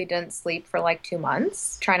basically didn't sleep for like 2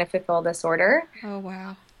 months trying to fulfill this order. Oh,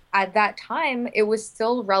 wow. At that time, it was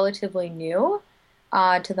still relatively new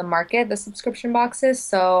to the market, the subscription boxes.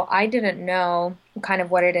 So I didn't know kind of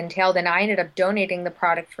what it entailed, and I ended up donating the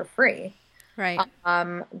product for free. Right.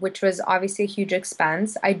 Which was obviously a huge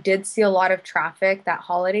expense. I did see a lot of traffic that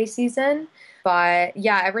holiday season, but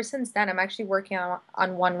yeah, ever since then, I'm actually working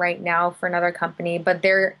on one right now for another company, but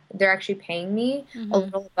they're actually paying me a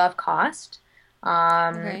little above cost.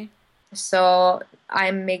 Okay. So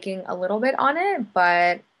I'm making a little bit on it,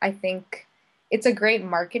 but I think it's a great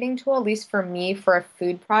marketing tool, at least for me, for a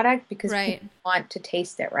food product, because people want to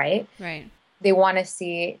taste it, right? Right. They want to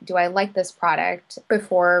see, do I like this product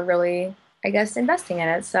before really, I guess, investing in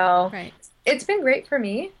it. So It's been great for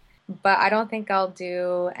me, but I don't think I'll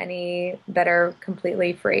do any that are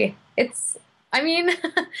completely free.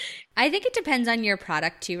 I think it depends on your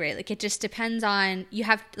product too, right? Like it just depends on,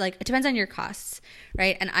 it depends on your costs,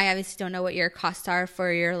 right? And I obviously don't know what your costs are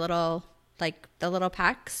for your little, like the little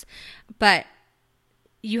packs, but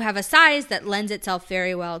you have a size that lends itself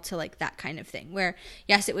very well to like that kind of thing where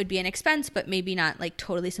yes, it would be an expense, but maybe not like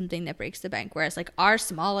totally something that breaks the bank. Whereas like our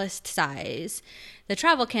smallest size, the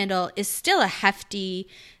travel candle, is still a hefty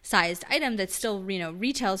sized item that still,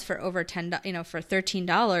 retails for over $10, for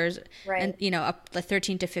 $13 and, up like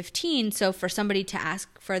 13 to 15. So for somebody to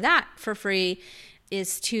ask for that for free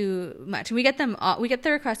is too much. We get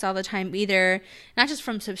the requests all the time, either not just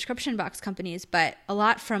from subscription box companies, but a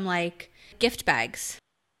lot from like gift bags.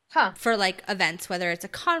 For like events, whether it's a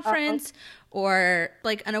conference or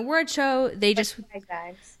like an award show, they just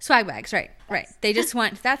swag bags, right. They just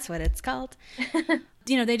want, that's what it's called.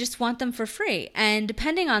 They just want them for free. And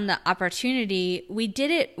depending on the opportunity, we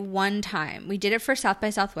did it one time. We did it for South by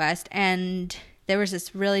Southwest, and there was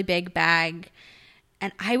this really big bag.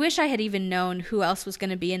 And I wish I had even known who else was going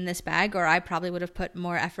to be in this bag, or I probably would have put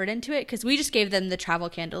more effort into it, because we just gave them the travel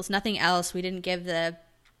candles, nothing else. We didn't give the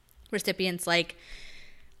recipients like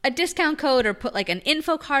a discount code or put like an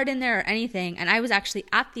info card in there or anything. And I was actually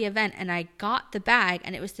at the event and I got the bag,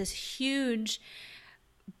 and it was this huge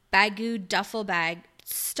Baggu duffel bag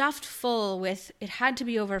stuffed full with, it had to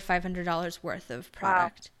be over $500 worth of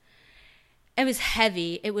product. Wow. It was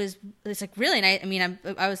heavy. It was like really nice. I mean,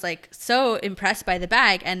 I was like so impressed by the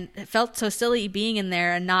bag, and it felt so silly being in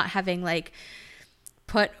there and not having like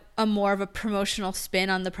put a more of a promotional spin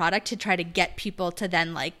on the product to try to get people to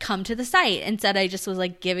then like come to the site. Instead, I just was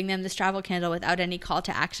like giving them this travel candle without any call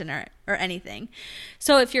to action or anything.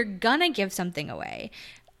 So if you're gonna give something away,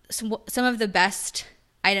 some of the best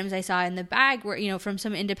items I saw in the bag were, from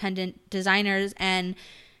some independent designers, and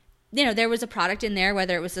there was a product in there,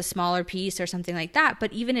 whether it was a smaller piece or something like that.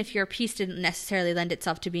 But even if your piece didn't necessarily lend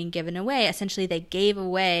itself to being given away, essentially they gave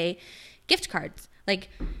away gift cards, like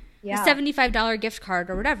a $75 gift card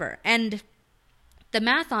or whatever. And the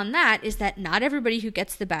math on that is that not everybody who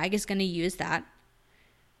gets the bag is going to use that,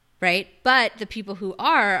 right? But the people who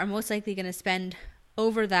are most likely going to spend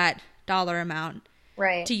over that dollar amount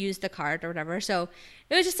to use the card or whatever. So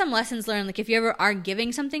it was just some lessons learned. Like if you ever are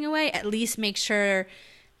giving something away, at least make sure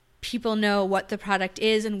people know what the product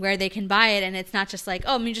is and where they can buy it. And it's not just like,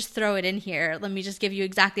 oh, let me just throw it in here. Let me just give you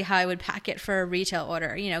exactly how I would pack it for a retail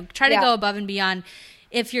order. Try to go above and beyond.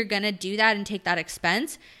 If you're going to do that and take that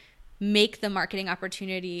expense, make the marketing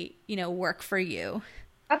opportunity, work for you.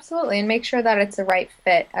 Absolutely. And make sure that it's the right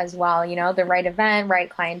fit as well. The right event, right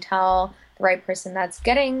clientele, the right person that's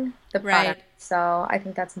getting the product. Right. So I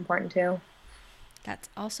think that's important too. That's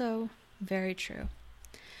also very true.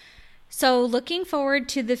 So looking forward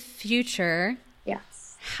to the future,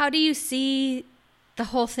 yes. How do you see the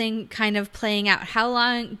whole thing kind of playing out? How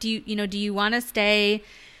long do you want to stay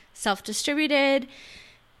self-distributed?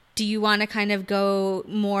 Do you want to kind of go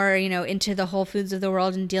more, into the Whole Foods of the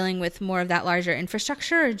world and dealing with more of that larger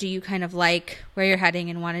infrastructure? Or do you kind of like where you're heading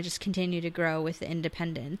and want to just continue to grow with the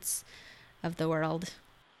independence of the world?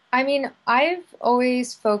 I mean, I've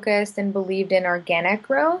always focused and believed in organic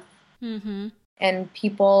growth. Mm-hmm. And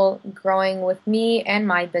people growing with me and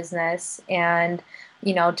my business and,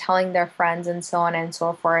 telling their friends and so on and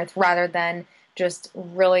so forth, rather than just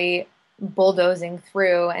really bulldozing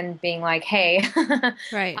through and being like, hey,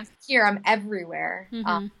 right. I'm here, I'm everywhere.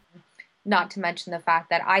 Mm-hmm. Not to mention the fact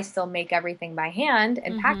that I still make everything by hand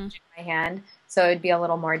and package it by hand. So it'd be a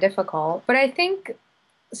little more difficult. But I think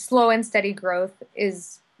slow and steady growth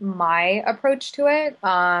is my approach to it.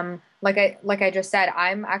 Like I just said,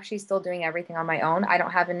 I'm actually still doing everything on my own. I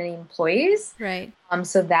don't have any employees. Right.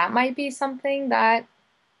 So that might be something that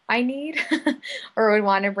I need or would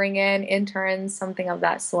want to bring in interns, something of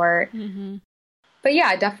that sort. Mm-hmm. But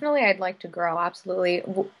yeah, definitely I'd like to grow, absolutely,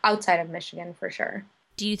 outside of Michigan for sure.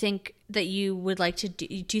 Do you think that you would like to do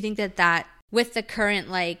you think that with the current,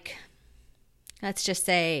 like, let's just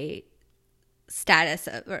say status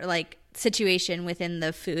or like situation within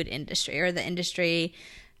the food industry or the industry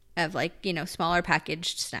of like, smaller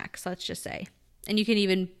packaged snacks, let's just say, and you can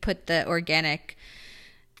even put the organic,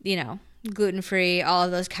 gluten-free, all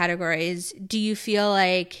of those categories, do you feel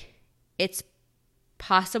like it's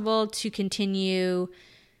possible to continue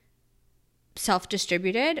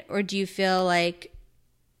self-distributed, or do you feel like,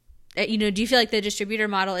 do you feel like the distributor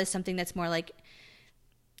model is something that's more like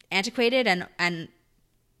antiquated and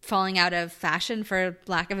falling out of fashion, for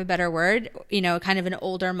lack of a better word, kind of an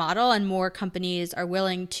older model, and more companies are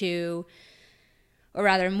willing to, or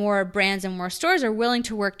rather more brands and more stores are willing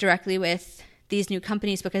to work directly with these new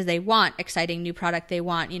companies because they want exciting new product, they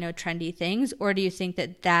want, trendy things? Or do you think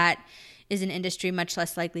that is an industry much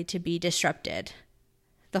less likely to be disrupted,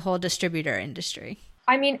 the whole distributor industry?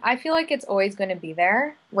 I mean, I feel like it's always going to be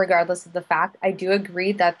there, regardless of the fact. I do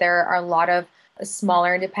agree that there are a lot of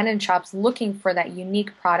smaller independent shops looking for that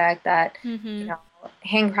unique product, that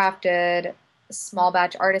handcrafted, small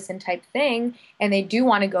batch artisan type thing, and they do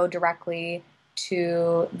want to go directly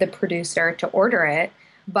to the producer to order it.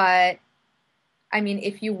 But I mean,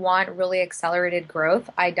 if you want really accelerated growth,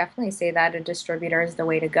 I definitely say that a distributor is the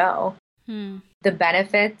way to go. The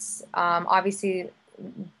benefits, obviously,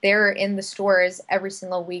 they're in the stores every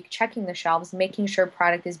single week, checking the shelves, making sure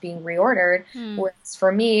product is being reordered. Whereas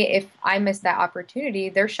for me, if I miss that opportunity,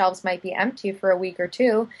 their shelves might be empty for a week or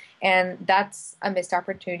two, and that's a missed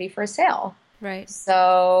opportunity for a sale. Right.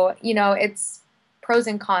 So, it's pros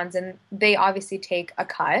and cons, and they obviously take a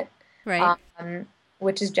cut, right?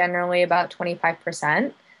 Which is generally about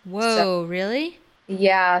 25%. Whoa, so, really?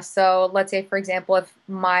 Yeah. So let's say, for example, if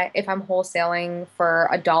I'm wholesaling for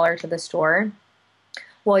 $1 to the store,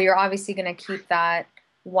 well, you're obviously going to keep that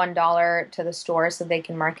 $1 to the store so they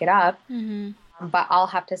can mark it up. Mm-hmm. But I'll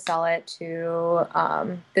have to sell it to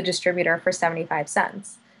the distributor for 75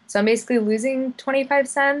 cents. So I'm basically losing 25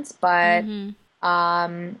 cents, but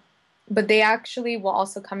but they actually will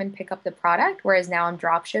also come and pick up the product, whereas now I'm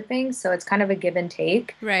drop shipping. So it's kind of a give and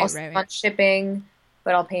take. Right, I'll save on shipping,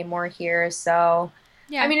 but I'll pay more here. So,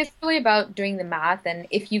 yeah. I mean, it's really about doing the math. And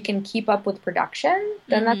if you can keep up with production,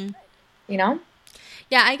 then that's good,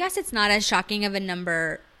 Yeah, I guess it's not as shocking of a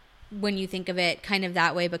number when you think of it kind of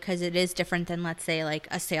that way, because it is different than, let's say, like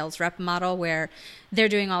a sales rep model where they're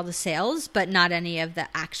doing all the sales, but not any of the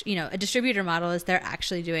action. You know, a distributor model is they're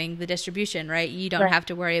actually doing the distribution, right? You don't have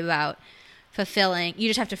to worry about fulfilling. You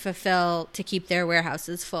just have to fulfill to keep their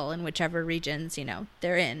warehouses full in whichever regions, you know,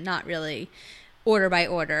 they're in, not really order by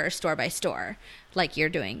order or store by store like you're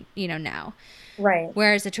doing, you know, now. Right.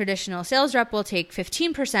 Whereas a traditional sales rep will take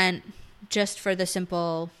 15% just for the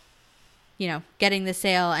simple, you know, getting the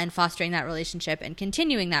sale and fostering that relationship and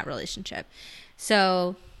continuing that relationship.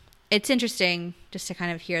 So it's interesting just to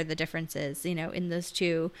kind of hear the differences, you know, in those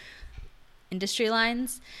two industry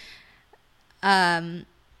lines.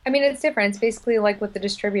 I mean, it's different. It's basically like with the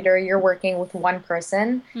distributor, you're working with one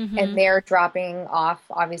person and they're dropping off,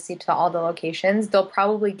 obviously, to all the locations. They'll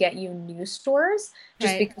probably get you new stores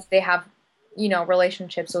just because they have, you know,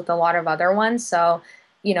 relationships with a lot of other ones. So,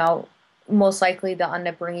 you know, most likely they'll end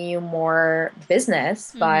up bringing you more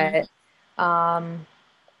business. But,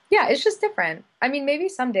 yeah, it's just different. I mean, maybe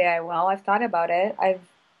someday I will. I've thought about it.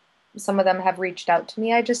 Some of them have reached out to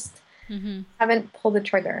me. I just haven't pulled the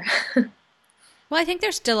trigger. Well, I think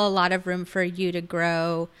there's still a lot of room for you to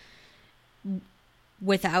grow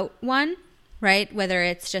without one, right? Whether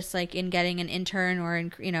it's just like in getting an intern or,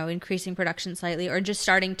 you know, increasing production slightly or just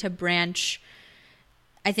starting to branch.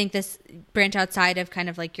 I think this branch outside of kind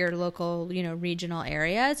of like your local, you know, regional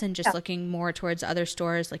areas and just looking more towards other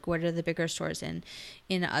stores, like what are the bigger stores in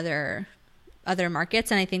other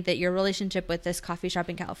markets. And I think that your relationship with this coffee shop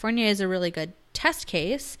in California is a really good test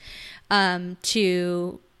case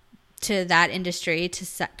to that industry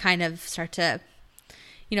to kind of start to,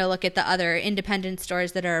 you know, look at the other independent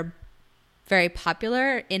stores that are very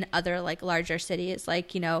popular in other like larger cities.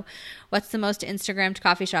 Like, you know, what's the most Instagrammed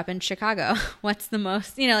coffee shop in Chicago? What's the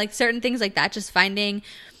most, you know, like certain things like that. Just finding,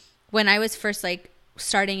 when I was first like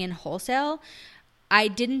starting in wholesale, I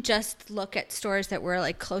didn't just look at stores that were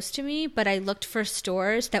like close to me, but I looked for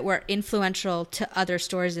stores that were influential to other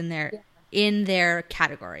stores in their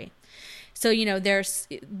category. So, you know,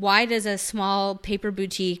 why does a small paper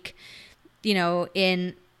boutique, you know,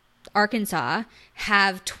 in Arkansas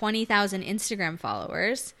have 20,000 Instagram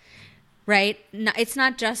followers, right? It's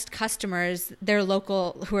not just customers, they're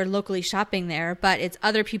local, who are locally shopping there, but it's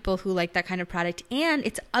other people who like that kind of product. And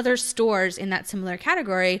it's other stores in that similar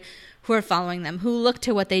category who are following them, who look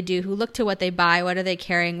to what they do, who look to what they buy, what are they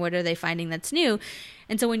carrying, what are they finding that's new.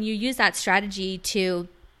 And so when you use that strategy to,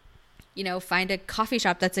 you know, find a coffee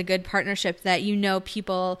shop that's a good partnership, that, you know,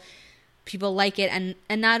 people like it, and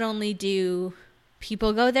not only do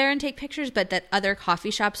people go there and take pictures, but that other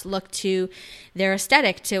coffee shops look to their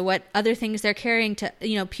aesthetic, to what other things they're carrying, to,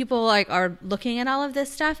 you know, people like are looking at all of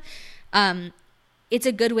this stuff. It's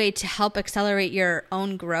a good way to help accelerate your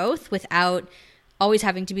own growth without always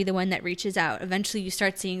having to be the one that reaches out. Eventually you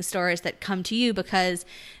start seeing stores that come to you because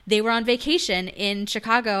they were on vacation in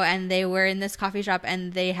Chicago and they were in this coffee shop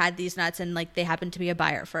and they had these nuts, and like they happened to be a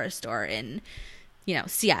buyer for a store in, you know,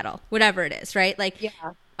 Seattle, whatever it is, right? Like,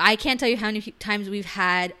 I can't tell you how many times we've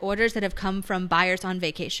had orders that have come from buyers on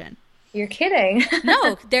vacation. You're kidding.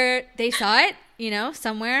 No, they saw it, you know,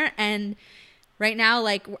 somewhere. And right now,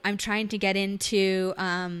 like, I'm trying to get into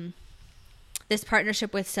this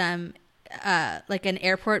partnership with some like an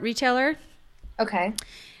airport retailer. Okay.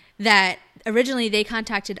 That originally they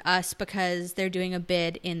contacted us because they're doing a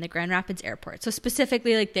bid in the Grand Rapids airport. So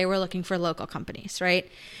specifically, like, they were looking for local companies, right?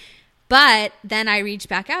 But then I reached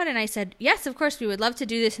back out and I said, yes, of course, we would love to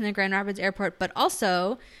do this in the Grand Rapids airport, but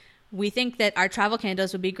also we think that our travel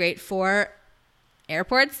candles would be great for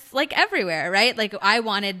airports like everywhere, right? Like, I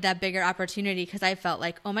wanted that bigger opportunity because I felt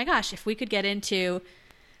like, oh my gosh, if we could get into,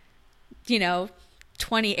 you know,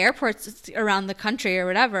 20 airports around the country or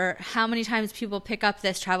whatever, how many times people pick up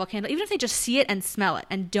this travel candle, even if they just see it and smell it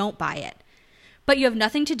and don't buy it. But you have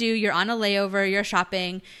nothing to do. You're on a layover. You're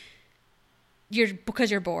shopping. Because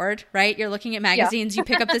you're bored, right? You're looking at magazines. You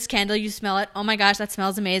pick up this candle. You smell it. Oh my gosh, that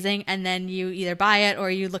smells amazing. And then you either buy it or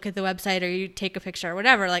you look at the website or you take a picture or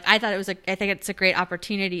whatever. Like, I think it's a great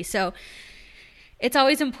opportunity. So it's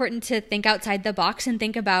always important to think outside the box and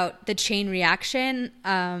think about the chain reaction.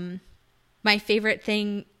 My favorite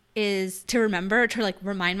thing is to remember, to like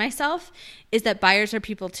remind myself, is that buyers are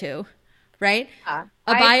people too, right?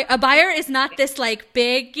 A buyer is not this like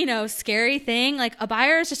big, you know, scary thing. Like, a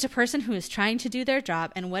buyer is just a person who is trying to do their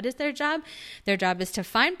job. And what is their job? Their job is to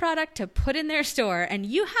find product to put in their store. And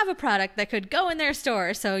you have a product that could go in their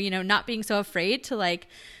store. So, you know, not being so afraid to like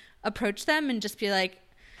approach them and just be like,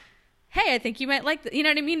 hey, I think you might like you know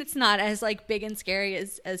what I mean? It's not as like big and scary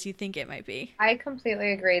as you think it might be. I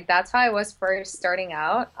completely agree. That's how I was first starting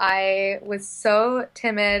out. I was so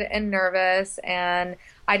timid and nervous, and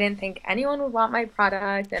I didn't think anyone would want my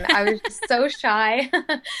product, and I was just so shy.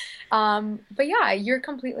 But yeah, you're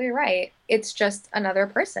completely right. It's just another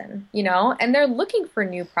person, and they're looking for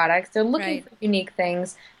new products. They're looking Right. for unique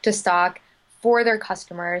things to stock for their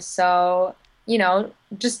customers. So,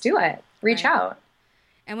 just do it. Reach Right. out.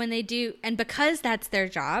 And when they do, and because that's their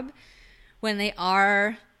job, when they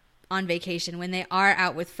are on vacation, when they are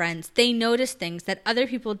out with friends, they notice things that other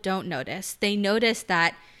people don't notice. They notice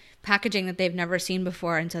that packaging that they've never seen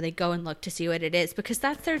before, and so they go and look to see what it is because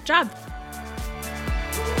that's their job.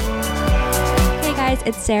 Hey guys,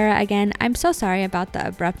 it's Sarah again. I'm so sorry about the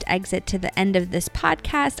abrupt exit to the end of this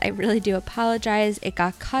podcast. I really do apologize. It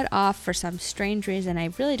got cut off for some strange reason.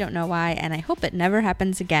 I really don't know why, and I hope it never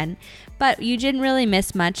happens again. But you didn't really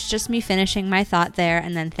miss much, just me finishing my thought there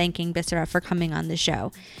and then thanking Bisera for coming on the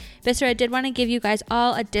show. Bisera did want to give you guys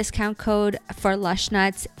all a discount code for Lush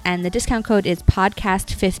Nuts, and the discount code is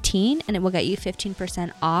podcast15, and it will get you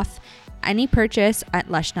 15% off any purchase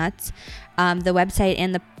at Lush Nuts. The website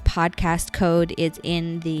and the podcast code is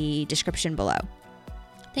in the description below.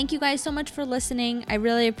 Thank you guys so much for listening. I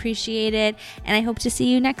really appreciate it, and I hope to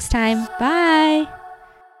see you next time. Bye.